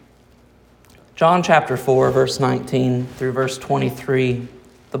John chapter 4, verse 19 through verse 23,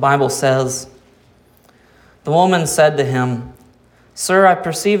 the Bible says, "The woman said to him, 'Sir, I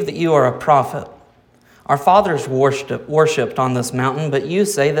perceive that you are a prophet. Our fathers worshipped on this mountain, but you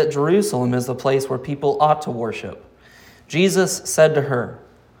say that Jerusalem is the place where people ought to worship.' Jesus said to her,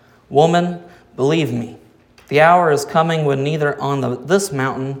 'Woman, believe me, the hour is coming when neither on this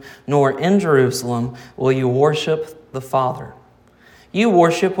mountain nor in Jerusalem will you worship the Father. You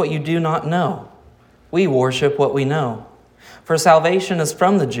worship what you do not know. We worship what we know. For salvation is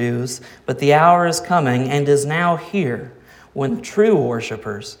from the Jews, but the hour is coming and is now here when true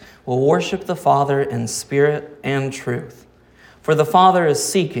worshipers will worship the Father in spirit and truth. For the Father is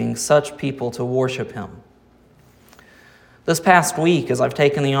seeking such people to worship him.'" This past week, as I've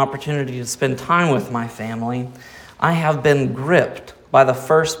taken the opportunity to spend time with my family, I have been gripped by the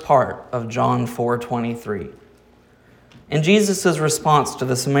first part of John 4:23. In Jesus' response to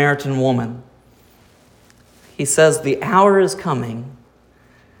the Samaritan woman, he says, "The hour is coming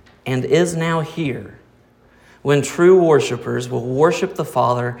and is now here when true worshipers will worship the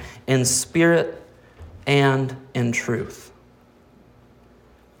Father in spirit and in truth."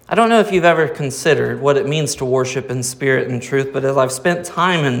 I don't know if you've ever considered what it means to worship in spirit and truth, but as I've spent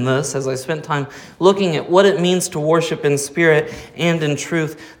time in this, as I spent time looking at what it means to worship in spirit and in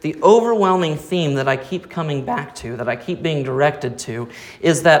truth, the overwhelming theme that I keep coming back to, that I keep being directed to,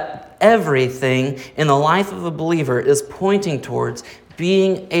 is that everything in the life of a believer is pointing towards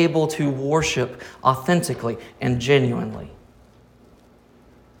being able to worship authentically and genuinely.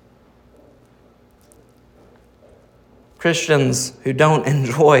 Christians who don't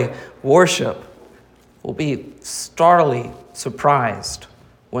enjoy worship will be startlingly surprised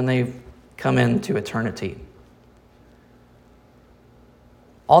when they come into eternity.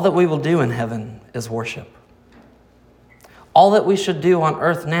 All that we will do in heaven is worship. All that we should do on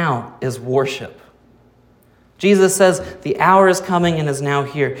earth now is worship. Jesus says, "The hour is coming and is now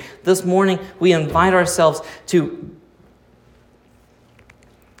here." This morning, we invite ourselves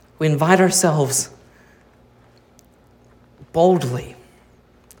boldly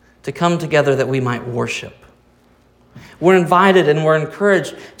to come together that we might worship. We're invited and we're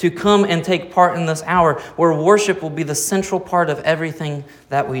encouraged to come and take part in this hour where worship will be the central part of everything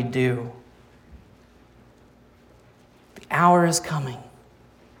that we do. The hour is coming.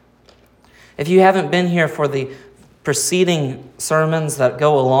 If you haven't been here for the preceding sermons that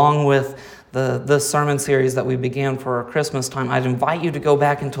go along with this sermon series that we began for our Christmas time, I'd invite you to go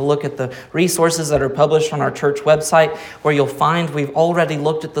back and to look at the resources that are published on our church website, where you'll find we've already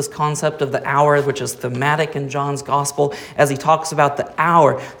looked at this concept of the hour, which is thematic in John's gospel, as he talks about the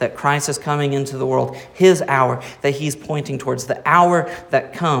hour that Christ is coming into the world, his hour that he's pointing towards, the hour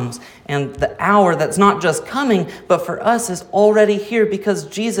that comes, and the hour that's not just coming, but for us is already here because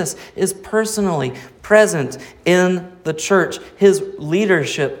Jesus is personally present in the church. His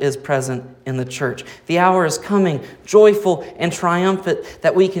leadership is present in the church. The hour is coming, joyful and triumphant,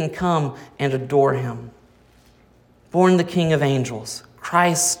 that we can come and adore him. Born the King of angels,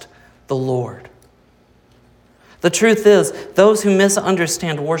 Christ the Lord. The truth is, those who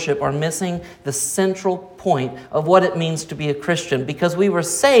misunderstand worship are missing the central point of what it means to be a Christian, because we were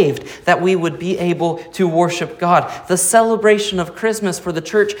saved that we would be able to worship God. The celebration of Christmas for the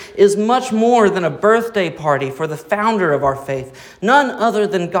church is much more than a birthday party for the founder of our faith. None other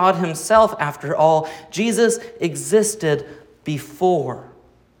than God himself, after all. Jesus existed before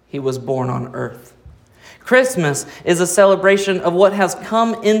he was born on earth. Christmas is a celebration of what has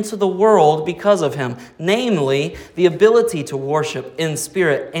come into the world because of him, namely the ability to worship in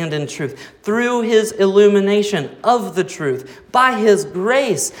spirit and in truth, through his illumination of the truth, by his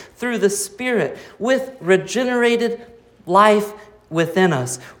grace through the Spirit, with regenerated life within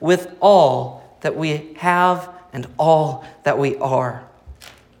us, with all that we have and all that we are.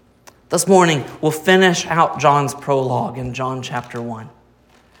 This morning, we'll finish out John's prologue in John chapter 1.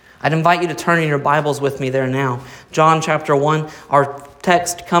 I'd invite you to turn in your Bibles with me there now. John chapter 1, our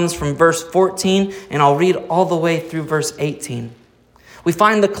text comes from verse 14, and I'll read all the way through verse 18. We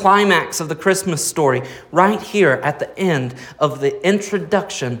find the climax of the Christmas story right here at the end of the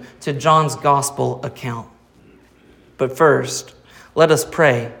introduction to John's gospel account. But first, let us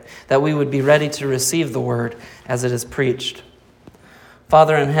pray that we would be ready to receive the word as it is preached.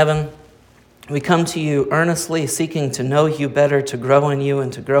 Father in heaven, we come to you earnestly seeking to know you better, to grow in you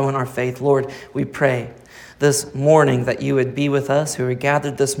and to grow in our faith. Lord, we pray this morning, that you would be with us who are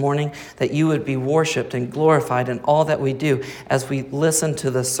gathered this morning, that you would be worshiped and glorified in all that we do as we listen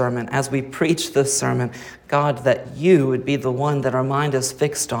to this sermon, as we preach this sermon. God, that you would be the one that our mind is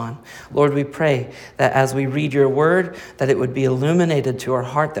fixed on. Lord, we pray that as we read your word, that it would be illuminated to our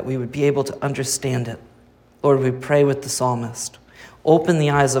heart, that we would be able to understand it. Lord, we pray with the psalmist. Open the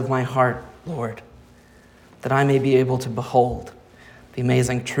eyes of my heart, Lord, that I may be able to behold the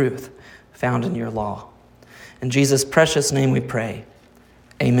amazing truth found in your law. In Jesus' precious name we pray.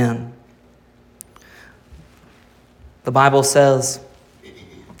 Amen. The Bible says,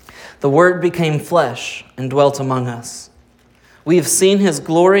 the Word became flesh and dwelt among us. We have seen his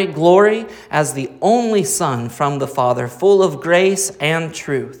glory as the only Son from the Father, full of grace and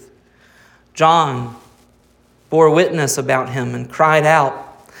truth. John bore witness about him and cried out,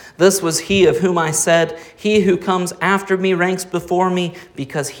 this was he of whom I said, he who comes after me ranks before me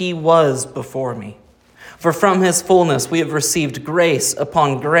because he was before me. For from his fullness we have received grace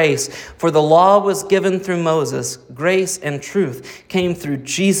upon grace. For the law was given through Moses. Grace and truth came through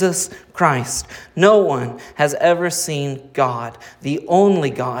Jesus Christ. No one has ever seen God, the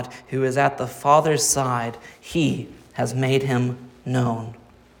only God who is at the Father's side. He has made him known.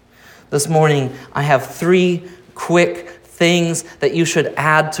 This morning, I have 3 quick things that you should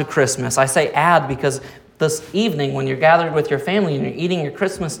add to Christmas. I say add because this evening when you're gathered with your family and you're eating your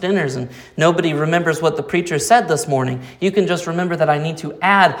Christmas dinners and nobody remembers what the preacher said this morning, you can just remember that I need to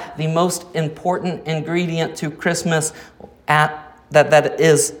add the most important ingredient to Christmas that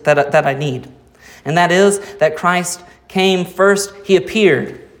I need. And that is that Christ came first, he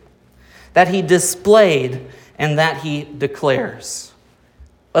appeared, that he displayed, and that he declares.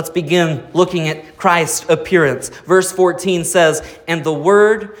 Let's begin looking at Christ's appearance. Verse 14 says, and the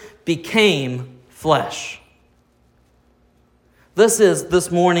Word became flesh. This is, this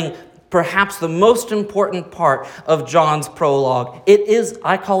morning, perhaps the most important part of John's prologue. It is,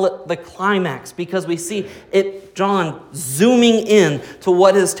 I call it the climax, because we see it, John zooming in to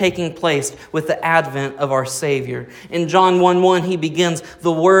what is taking place with the advent of our Savior. In John 1:1, he begins,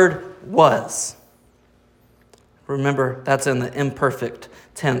 the Word was. Remember, that's in the imperfect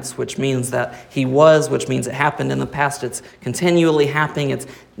tense, which means that he was, which means it happened in the past. It's continually happening. It's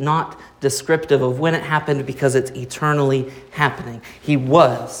not descriptive of when it happened because it's eternally happening. He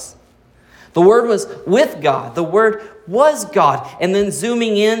was. The Word was with God. The Word was God. And then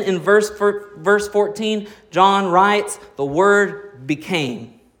zooming in verse 14, John writes, the Word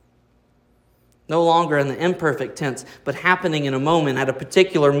became. No longer in the imperfect tense, but happening in a moment, at a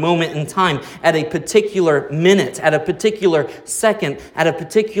particular moment in time, at a particular minute, at a particular second, at a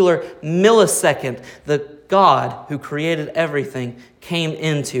particular millisecond. The God who created everything came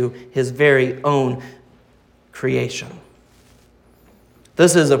into his very own creation.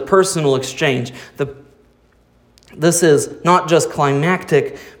 This is a personal exchange. This is not just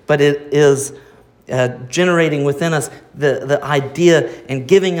climactic, but it is generating within us the idea and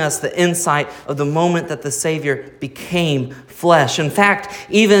giving us the insight of the moment that the Savior became flesh. In fact,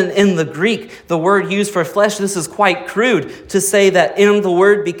 even in the Greek, the word used for flesh, this is quite crude to say that in the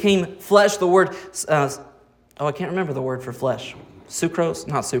Word became flesh. The word, I can't remember the word for flesh. Sucrose?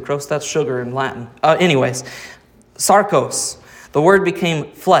 Not sucrose, that's sugar in Latin. Anyways, sarkos. The Word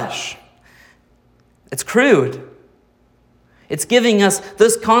became flesh. It's crude. It's giving us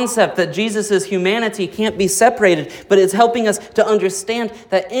this concept that Jesus' humanity can't be separated, but it's helping us to understand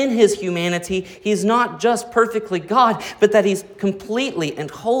that in his humanity, he's not just perfectly God, but that he's completely and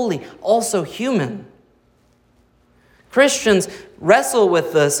wholly also human. Christians wrestle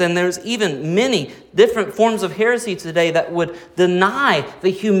with this, and there's even many different forms of heresy today that would deny the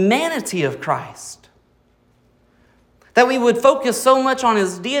humanity of Christ. That we would focus so much on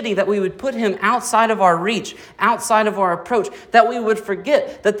his deity that we would put him outside of our reach, outside of our approach, that we would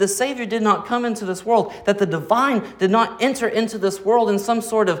forget that the Savior did not come into this world, that the divine did not enter into this world in some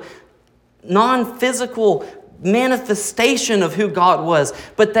sort of non-physical manifestation of who God was,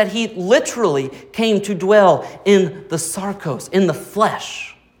 but that he literally came to dwell in the sarkos, in the flesh.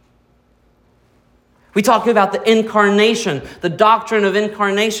 We talk about the incarnation, the doctrine of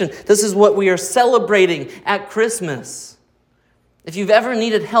incarnation. This is what we are celebrating at Christmas. If you've ever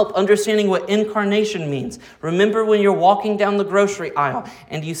needed help understanding what incarnation means, remember when you're walking down the grocery aisle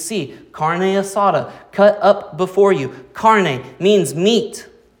and you see carne asada cut up before you. Carne means meat.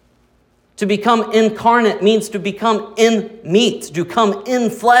 To become incarnate means to become in meat, to come in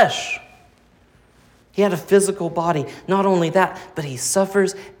flesh. He had a physical body. Not only that, but he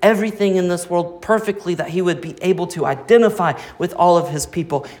suffers everything in this world perfectly that he would be able to identify with all of his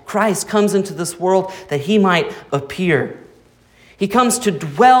people. Christ comes into this world that he might appear. He comes to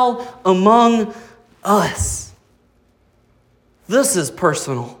dwell among us. This is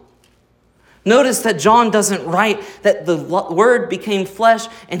personal. Notice that John doesn't write that the Word became flesh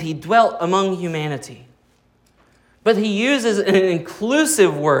and he dwelt among humanity. But he uses an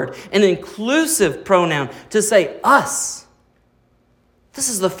inclusive word, an inclusive pronoun to say us. This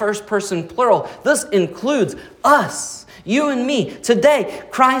is the first person plural. This includes us, you and me. Today,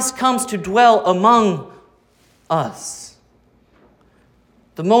 Christ comes to dwell among us.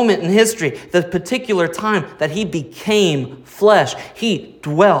 The moment in history, the particular time that he became flesh, he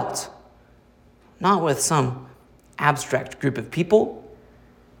dwelt. Not with some abstract group of people,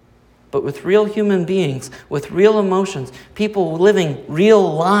 but with real human beings, with real emotions, people living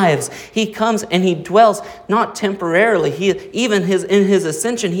real lives. He comes and he dwells not temporarily. In his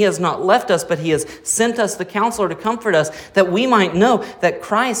ascension, he has not left us, but he has sent us the Counselor to comfort us, that we might know that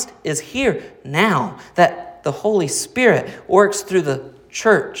Christ is here now, that the Holy Spirit works through the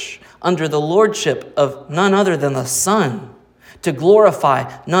church under the lordship of none other than the Son, to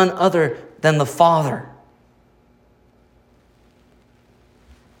glorify none other than the Father.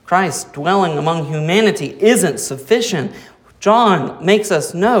 Christ dwelling among humanity isn't sufficient. John makes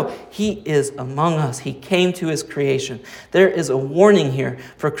us know he is among us. He came to his creation. There is a warning here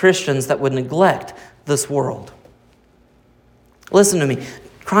for Christians that would neglect this world. Listen to me.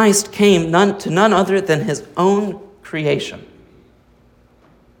 Christ came to none other than his own creation.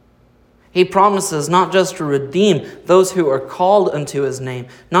 He promises not just to redeem those who are called unto his name,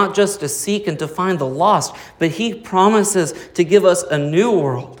 not just to seek and to find the lost, but he promises to give us a new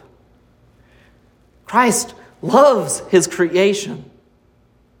world. Christ loves his creation.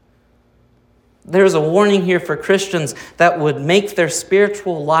 There's a warning here for Christians that would make their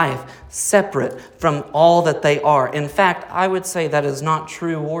spiritual life separate from all that they are. In fact, I would say that is not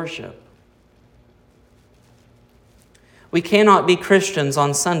true worship. We cannot be Christians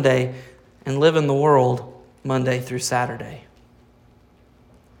on Sunday and live in the world Monday through Saturday.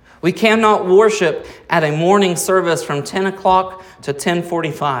 We cannot worship at a morning service from 10 o'clock to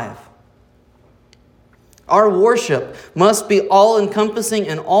 10:45. Our worship must be all-encompassing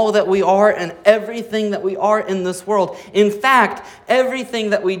in all that we are and everything that we are in this world. In fact, everything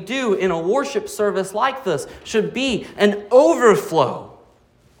that we do in a worship service like this should be an overflow.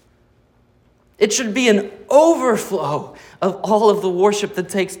 It should be an overflow of all of the worship that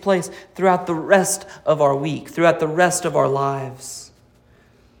takes place throughout the rest of our week, throughout the rest of our lives.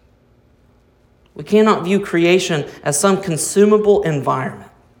 We cannot view creation as some consumable environment.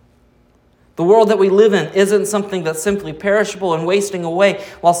 The world that we live in isn't something that's simply perishable and wasting away.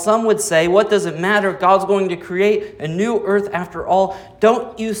 While some would say, what does it matter? God's going to create a new earth after all.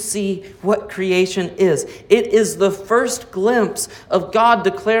 Don't you see what creation is? It is the first glimpse of God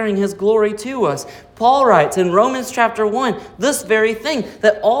declaring his glory to us. Paul writes in Romans chapter 1, this very thing,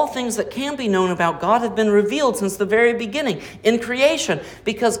 that all things that can be known about God have been revealed since the very beginning in creation,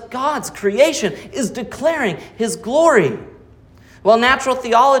 because God's creation is declaring his glory. While natural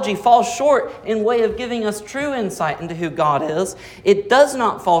theology falls short in way of giving us true insight into who God is, it does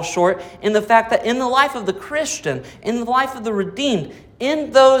not fall short in the fact that in the life of the Christian, in the life of the redeemed,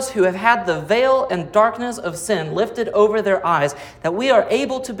 in those who have had the veil and darkness of sin lifted over their eyes, that we are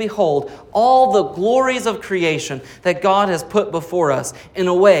able to behold all the glories of creation that God has put before us in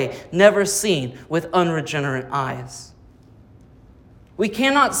a way never seen with unregenerate eyes. We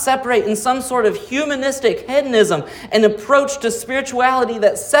cannot separate in some sort of humanistic hedonism an approach to spirituality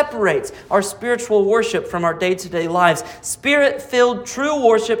that separates our spiritual worship from our day-to-day lives. Spirit-filled true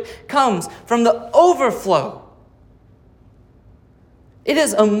worship comes from the overflow. It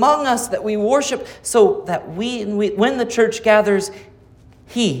is among us that we worship so that when the church gathers,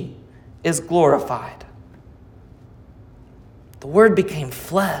 he is glorified. The Word became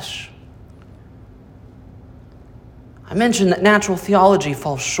flesh. I mentioned that natural theology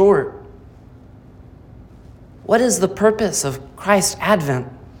falls short. What is the purpose of Christ's advent?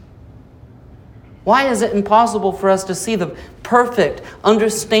 Why is it impossible for us to see the perfect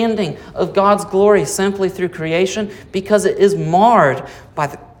understanding of God's glory simply through creation? Because it is marred by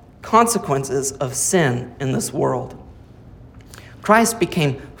the consequences of sin in this world. Christ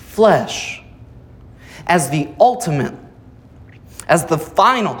became flesh as the ultimate, as the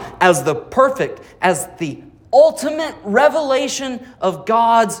final, as the perfect, as the ultimate revelation of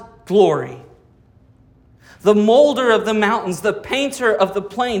God's glory. The molder of the mountains, the painter of the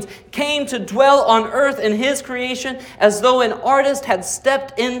plains, came to dwell on earth in his creation as though an artist had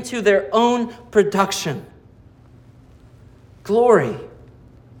stepped into their own production. Glory.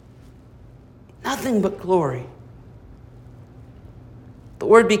 Nothing but glory. The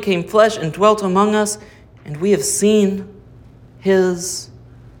Word became flesh and dwelt among us, and we have seen his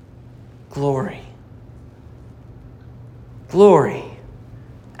glory. glory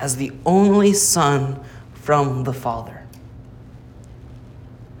as the only Son from the Father.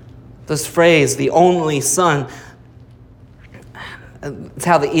 This phrase, the only Son, it's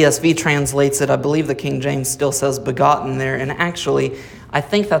how the ESV translates it. I believe the King James still says begotten there. And actually, I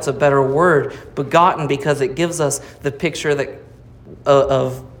think that's a better word, begotten, because it gives us the picture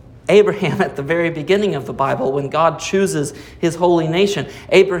of Abraham at the very beginning of the Bible. When God chooses his holy nation,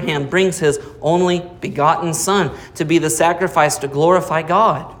 Abraham brings his only begotten son to be the sacrifice to glorify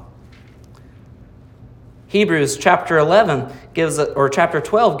God. Hebrews chapter 11 chapter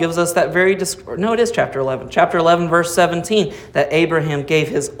 12 gives us that very, no, it is chapter 11. Chapter 11, verse 17, that Abraham gave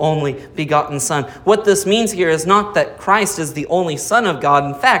his only begotten son. What this means here is not that Christ is the only Son of God.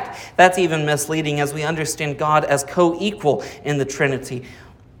 In fact, that's even misleading as we understand God as co-equal in the Trinity.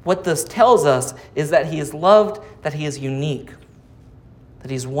 What this tells us is that he is loved, that he is unique, that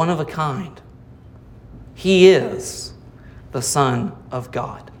he's one of a kind. He is the Son of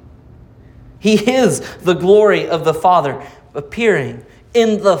God. He is the glory of the Father, appearing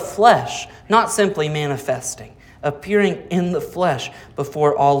in the flesh, not simply manifesting, appearing in the flesh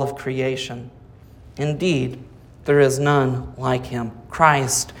before all of creation. Indeed, there is none like him.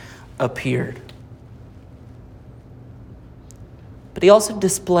 Christ appeared. But he also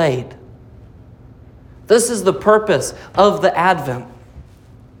displayed. This is the purpose of the Advent,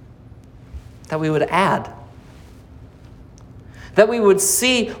 that we would add, that we would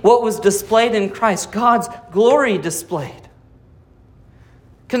see what was displayed in Christ, God's glory displayed.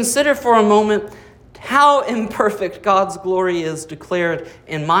 Consider for a moment how imperfect God's glory is declared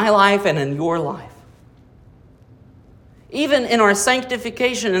in my life and in your life. Even in our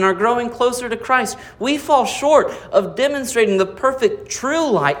sanctification and our growing closer to Christ, we fall short of demonstrating the perfect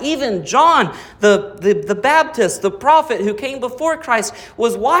true light. Even John, the Baptist, the prophet who came before Christ,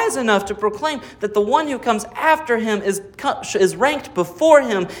 was wise enough to proclaim that the one who comes after him is ranked before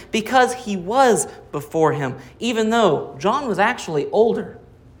him because he was before him, even though John was actually older.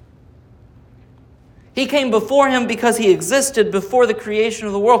 He came before him because he existed before the creation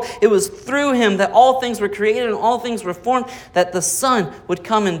of the world. It was through him that all things were created and all things were formed, that the Son would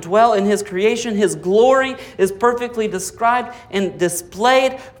come and dwell in his creation. His glory is perfectly described and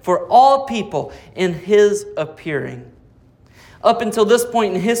displayed for all people in his appearing. Up until this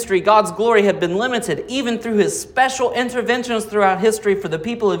point in history, God's glory had been limited, even through his special interventions throughout history for the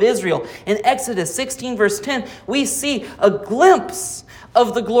people of Israel. In Exodus 16, verse 10, we see a glimpse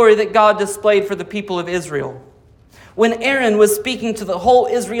of the glory that God displayed for the people of Israel. When Aaron was speaking to the whole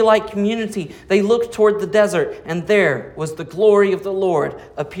Israelite community, they looked toward the desert, and there was the glory of the Lord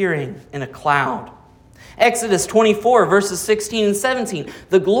appearing in a cloud. Exodus 24, verses 16 and 17.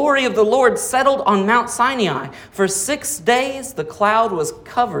 The glory of the Lord settled on Mount Sinai. For 6 days the cloud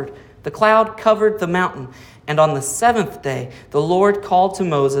covered the mountain. And on the 7th day, the Lord called to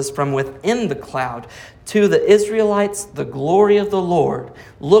Moses from within the cloud. To the Israelites, the glory of the Lord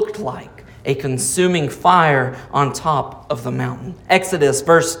looked like a consuming fire on top of the mountain. Exodus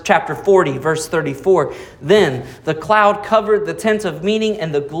chapter 40, verse 34. Then the cloud covered the tent of meeting,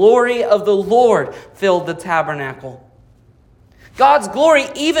 and the glory of the Lord filled the tabernacle. God's glory,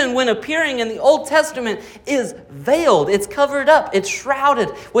 even when appearing in the Old Testament, is veiled. It's covered up. It's shrouded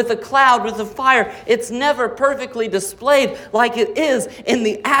with a cloud, with a fire. It's never perfectly displayed like it is in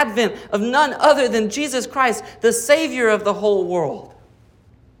the advent of none other than Jesus Christ, the Savior of the whole world.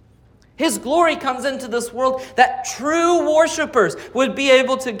 His glory comes into this world that true worshipers would be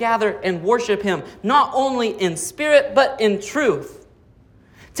able to gather and worship him, not only in spirit, but in truth.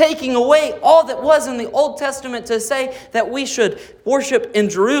 Taking away all that was in the Old Testament to say that we should worship in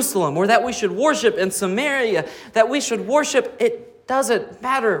Jerusalem or that we should worship in Samaria, that we should worship, it doesn't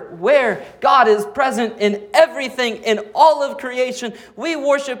matter where. God is present in everything, in all of creation. We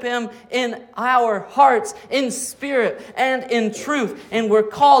worship him in our hearts, in spirit and in truth. And we're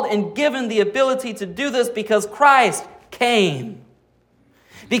called and given the ability to do this because Christ came.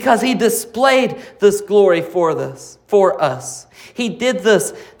 Because he displayed this glory for us. He did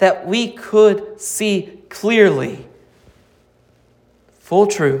this that we could see clearly full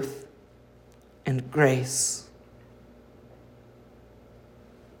truth and grace.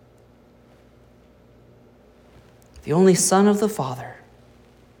 The only Son of the Father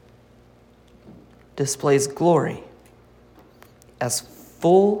displays glory as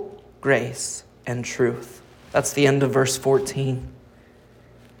full grace and truth. That's the end of verse 14.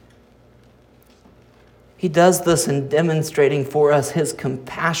 He does this in demonstrating for us his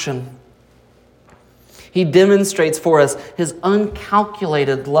compassion. He demonstrates for us his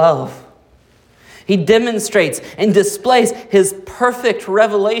uncalculated love. He demonstrates and displays his perfect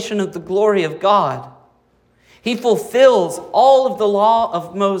revelation of the glory of God. He fulfills all of the law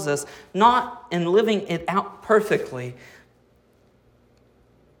of Moses, not in living it out perfectly,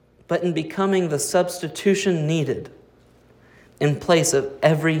 but in becoming the substitution needed in place of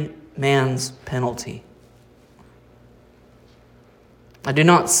every man's penalty. I do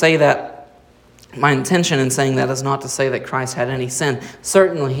not say that. My intention in saying that is not to say that Christ had any sin.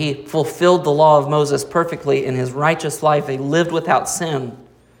 Certainly, he fulfilled the law of Moses perfectly in his righteous life. He lived without sin.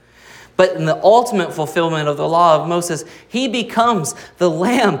 But in the ultimate fulfillment of the law of Moses, he becomes the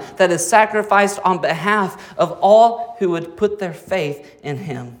lamb that is sacrificed on behalf of all who would put their faith in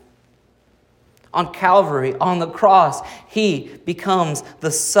him. On Calvary, on the cross, he becomes the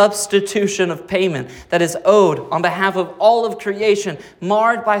substitution of payment that is owed on behalf of all of creation,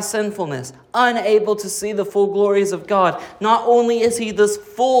 marred by sinfulness, unable to see the full glories of God. Not only is he this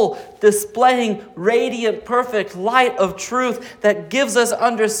full, displaying, radiant, perfect light of truth that gives us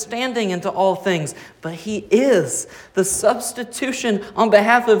understanding into all things, but he is the substitution on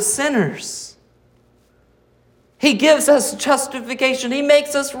behalf of sinners. He gives us justification. He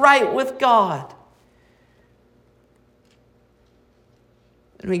makes us right with God.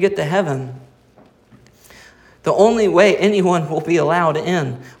 When we get to heaven, the only way anyone will be allowed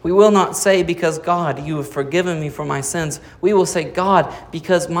in, we will not say, because God, you have forgiven me for my sins. We will say, God,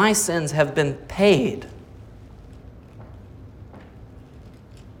 because my sins have been paid.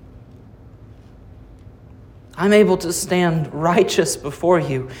 I'm able to stand righteous before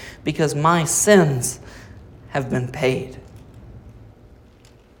you because my sins have been paid.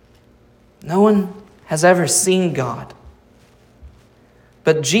 No one has ever seen God.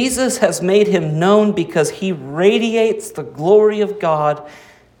 But Jesus has made him known because he radiates the glory of God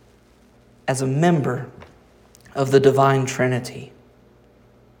as a member of the divine Trinity.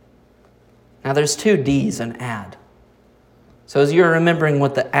 Now there's two D's in add. So as you're remembering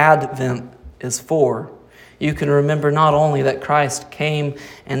what the Advent is for, you can remember not only that Christ came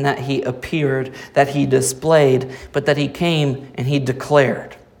and that he appeared, that he displayed, but that he came and he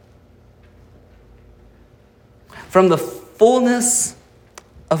declared. From the fullness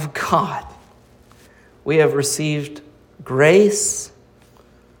of God, we have received grace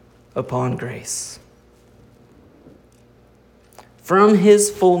upon grace. From his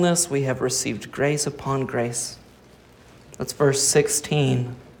fullness, we have received grace upon grace. That's verse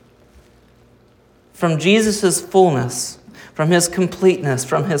 16. From Jesus' fullness, from his completeness,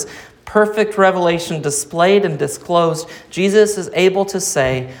 from his perfect revelation displayed and disclosed, Jesus is able to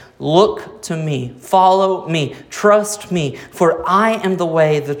say, look to me, follow me, trust me, for I am the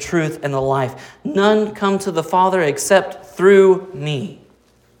way, the truth, and the life. None come to the Father except through me.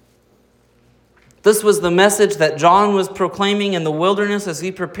 This was the message that John was proclaiming in the wilderness as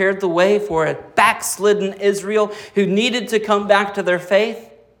he prepared the way for a backslidden Israel who needed to come back to their faith.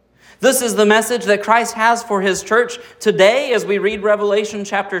 This is the message that Christ has for his church today as we read Revelation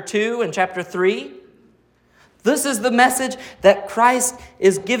chapter 2 and chapter 3. This is the message that Christ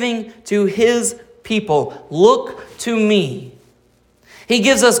is giving to his people. Look to me. He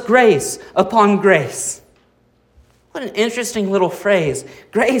gives us grace upon grace. What an interesting little phrase.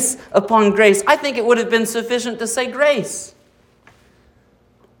 Grace upon grace. I think it would have been sufficient to say grace.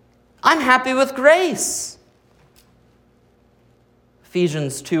 I'm happy with grace.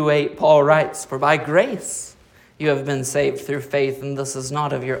 Ephesians 2:8, Paul writes, for by grace you have been saved through faith, and this is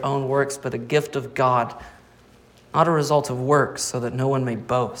not of your own works, but a gift of God, not a result of works, so that no one may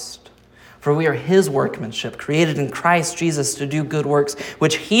boast. For we are his workmanship, created in Christ Jesus to do good works,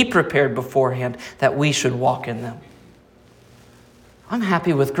 which he prepared beforehand that we should walk in them. I'm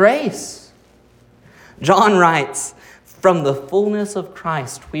happy with grace. John writes, from the fullness of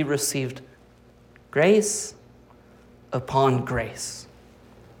Christ we received grace upon grace.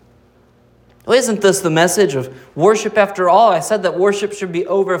 Well, isn't this the message of worship after all? I said that worship should be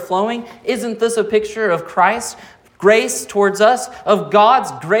overflowing. Isn't this a picture of Christ? Grace towards us, of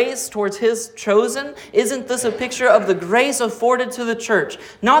God's grace towards his chosen? Isn't this a picture of the grace afforded to the church?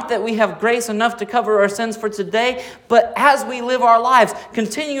 Not that we have grace enough to cover our sins for today, but as we live our lives,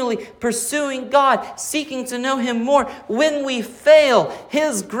 continually pursuing God, seeking to know him more, when we fail,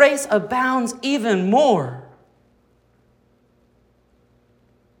 his grace abounds even more.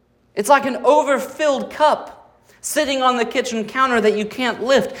 It's like an overfilled cup sitting on the kitchen counter that you can't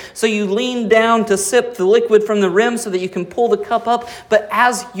lift. So you lean down to sip the liquid from the rim so that you can pull the cup up. But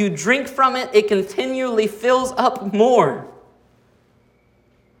as you drink from it, it continually fills up more.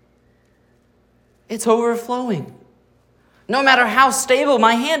 It's overflowing. No matter how stable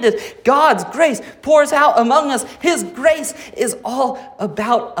my hand is, God's grace pours out among us. His grace is all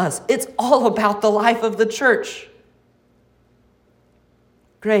about us. It's all about the life of the church.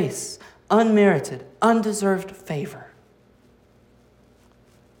 Grace unmerited, undeserved favor.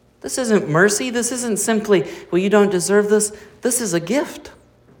 This isn't mercy. This isn't simply, well, you don't deserve this. This is a gift.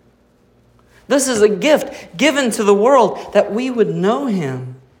 This is a gift given to the world that we would know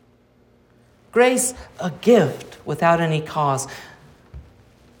him. Grace, a gift without any cause.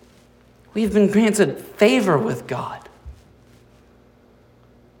 We've been granted favor with God.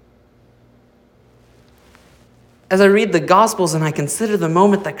 As I read the Gospels and I consider the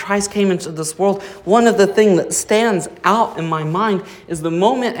moment that Christ came into this world, one of the things that stands out in my mind is the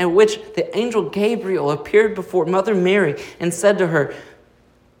moment at which the angel Gabriel appeared before Mother Mary and said to her,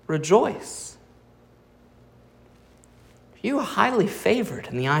 "Rejoice. You are highly favored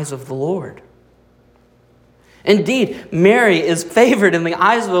in the eyes of the Lord." Indeed, Mary is favored in the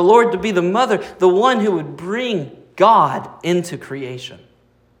eyes of the Lord to be the mother, the one who would bring God into creation.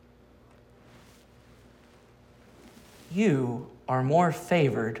 You are more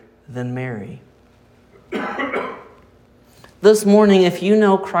favored than Mary. This morning, if you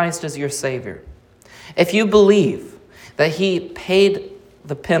know Christ as your Savior, if you believe that he paid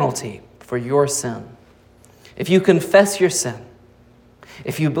the penalty for your sin, if you confess your sin,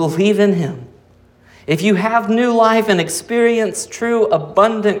 if you believe in him, if you have new life and experience true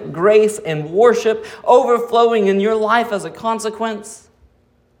abundant grace and worship overflowing in your life as a consequence,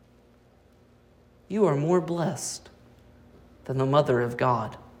 you are more blessed than the mother of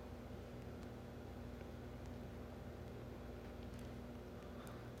God.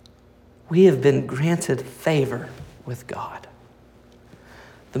 We have been granted favor with God.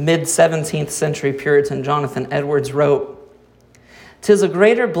 The mid-17th century Puritan Jonathan Edwards wrote, "'Tis a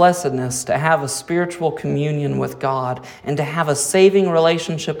greater blessedness to have a spiritual communion with God and to have a saving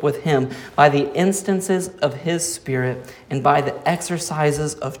relationship with him by the instances of his Spirit and by the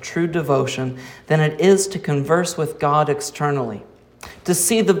exercises of true devotion than it is to converse with God externally, to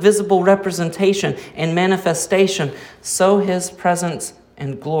see the visible representation and manifestation, so his presence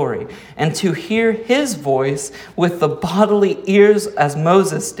and glory, and to hear his voice with the bodily ears as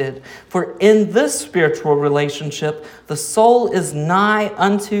Moses did. For in this spiritual relationship, the soul is nigh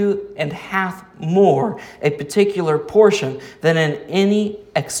unto and hath more a particular portion than in any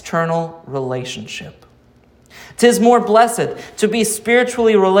external relationship. 'Tis more blessed to be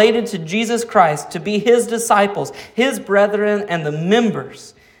spiritually related to Jesus Christ, to be his disciples, his brethren, and the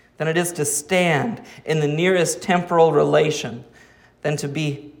members, than it is to stand in the nearest temporal relation than to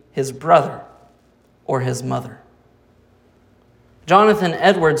be his brother or his mother." Jonathan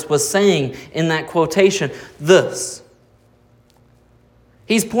Edwards was saying in that quotation this.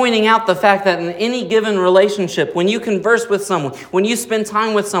 He's pointing out the fact that in any given relationship, when you converse with someone, when you spend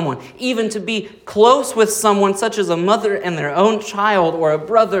time with someone, even to be close with someone such as a mother and their own child or a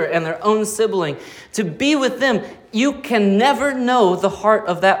brother and their own sibling, to be with them, you can never know the heart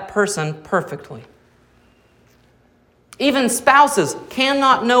of that person perfectly. Even spouses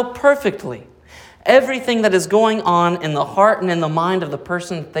cannot know perfectly everything that is going on in the heart and in the mind of the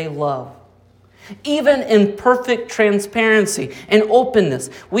person that they love. Even in perfect transparency and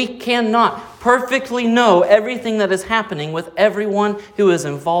openness, we cannot perfectly know everything that is happening with everyone who is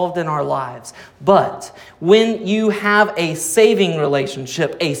involved in our lives. But when you have a saving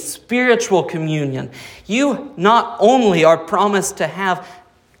relationship, a spiritual communion, you not only are promised to have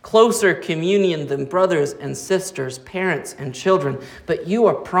closer communion than brothers and sisters, parents and children, but you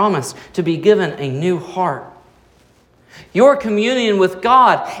are promised to be given a new heart. Your communion with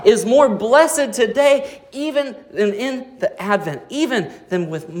God is more blessed today even than in the Advent, even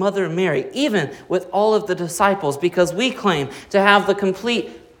than with Mother Mary, even with all of the disciples, because we claim to have the complete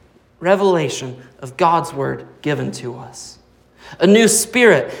revelation of God's word given to us. A new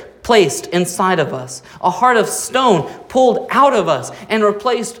spirit placed inside of us, a heart of stone pulled out of us and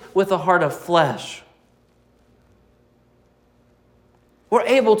replaced with a heart of flesh. We're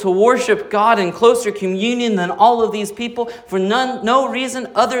able to worship God in closer communion than all of these people for no reason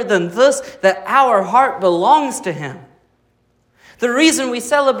other than this, that our heart belongs to him. The reason we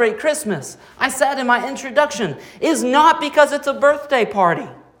celebrate Christmas, I said in my introduction, is not because it's a birthday party.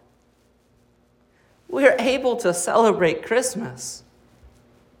 We're able to celebrate Christmas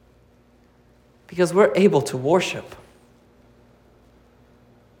because we're able to worship.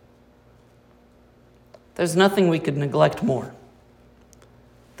 There's nothing we could neglect more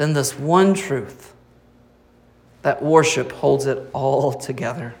than this one truth, that worship holds it all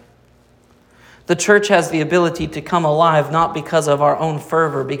together. The church has the ability to come alive not because of our own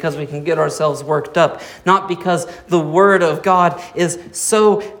fervor, because we can get ourselves worked up, not because the Word of God is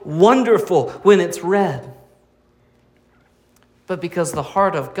so wonderful when it's read, but because the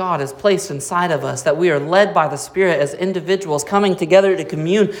heart of God is placed inside of us, that we are led by the Spirit as individuals coming together to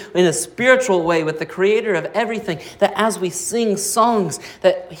commune in a spiritual way with the Creator of everything, that as we sing songs,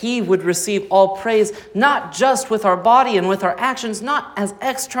 that He would receive all praise, not just with our body and with our actions, not as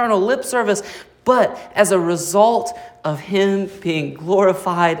external lip service, but as a result of Him being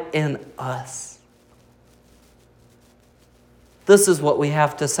glorified in us. This is what we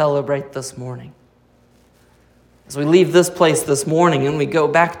have to celebrate this morning. As we leave this place this morning and we go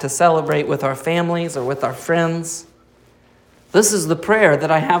back to celebrate with our families or with our friends, this is the prayer that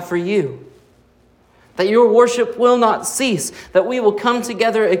I have for you. That your worship will not cease, that we will come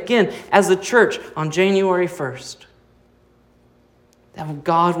together again as a church on January 1st. That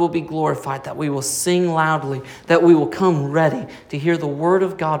God will be glorified, that we will sing loudly, that we will come ready to hear the word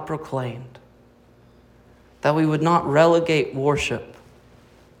of God proclaimed. That we would not relegate worship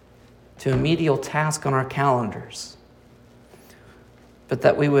to a menial task on our calendars, but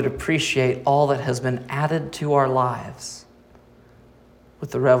that we would appreciate all that has been added to our lives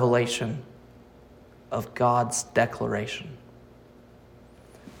with the revelation of God's declaration.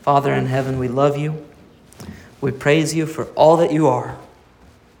 Father in heaven, we love you. We praise you for all that you are.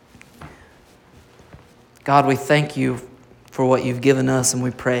 God, we thank you for what you've given us, and we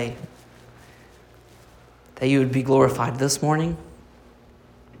pray that you would be glorified this morning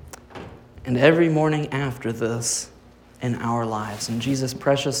and every morning after this in our lives. In Jesus'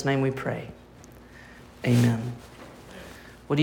 precious name we pray. Amen.